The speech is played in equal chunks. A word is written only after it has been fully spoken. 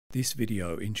This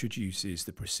video introduces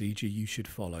the procedure you should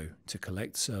follow to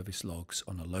collect service logs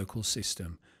on a local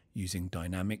system using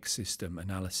Dynamic System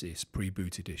Analysis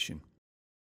Preboot Edition.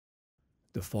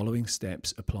 The following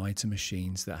steps apply to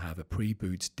machines that have a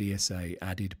Preboot DSA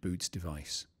added boot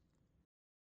device.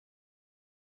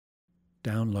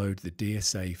 Download the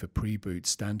DSA for Preboot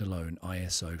Standalone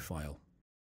ISO file.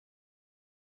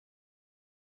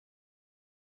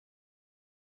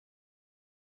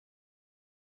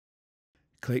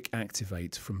 Click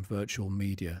Activate from Virtual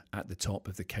Media at the top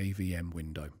of the KVM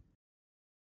window.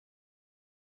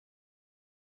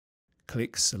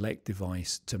 Click Select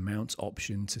Device to mount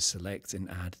option to select and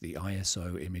add the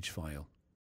ISO image file.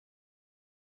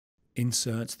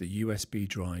 Insert the USB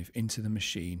drive into the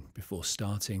machine before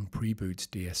starting Preboot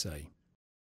DSA.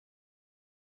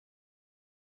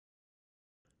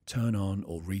 Turn on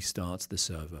or restart the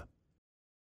server.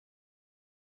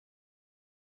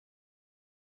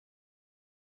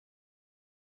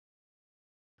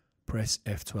 Press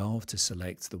F12 to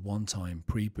select the one-time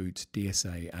Preboot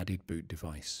DSA added boot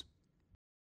device.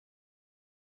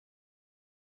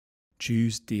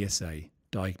 Choose DSA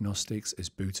Diagnostics as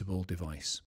bootable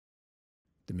device.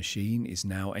 The machine is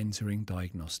now entering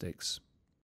Diagnostics.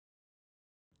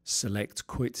 Select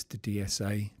Quit the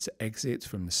DSA to exit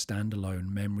from the standalone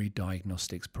Memory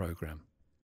Diagnostics program.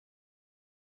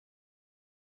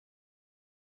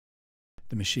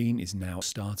 The machine is now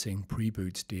starting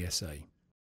Preboot DSA.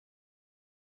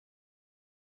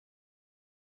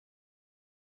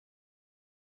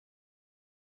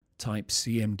 Type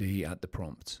CMD at the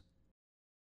prompt.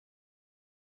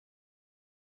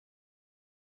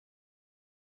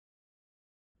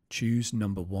 Choose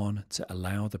number 1 to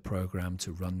allow the program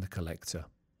to run the collector.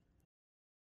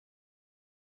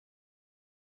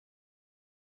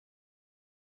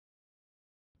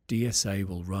 DSA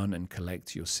will run and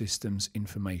collect your system's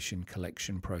information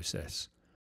collection process.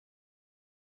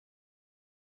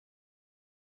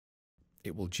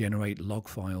 It will generate log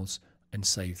files and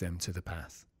save them to the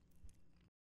path.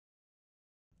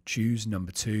 Choose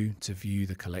number 2 to view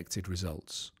the collected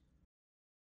results.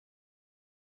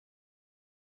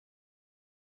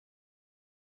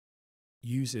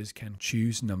 Users can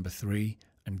choose number 3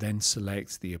 and then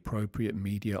select the appropriate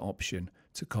media option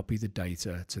to copy the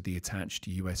data to the attached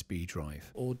USB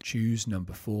drive, or choose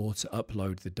number 4 to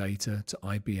upload the data to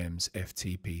IBM's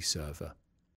FTP server.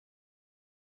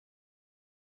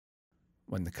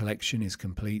 When the collection is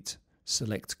complete,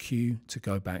 select Q to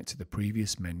go back to the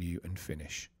previous menu and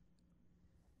finish.